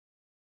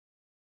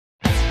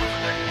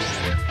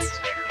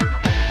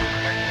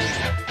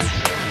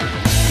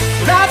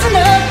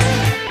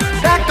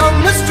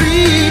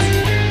street.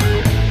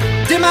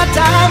 Did my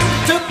time,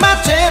 took my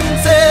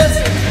chances.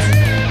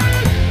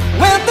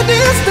 Went the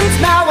distance,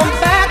 now I'm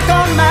back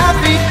on my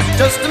feet.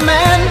 Just a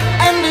man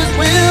and his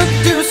will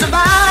to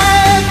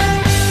survive.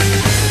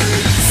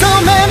 So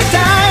many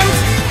times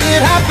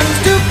it happens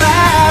too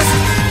fast.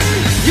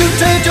 You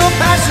trade your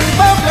passion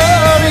for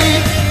glory.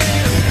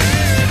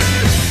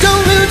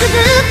 Don't lose your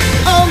grip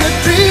on the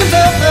dreams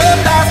of the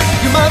past.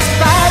 You must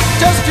fight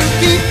just to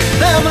keep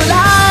them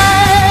alive.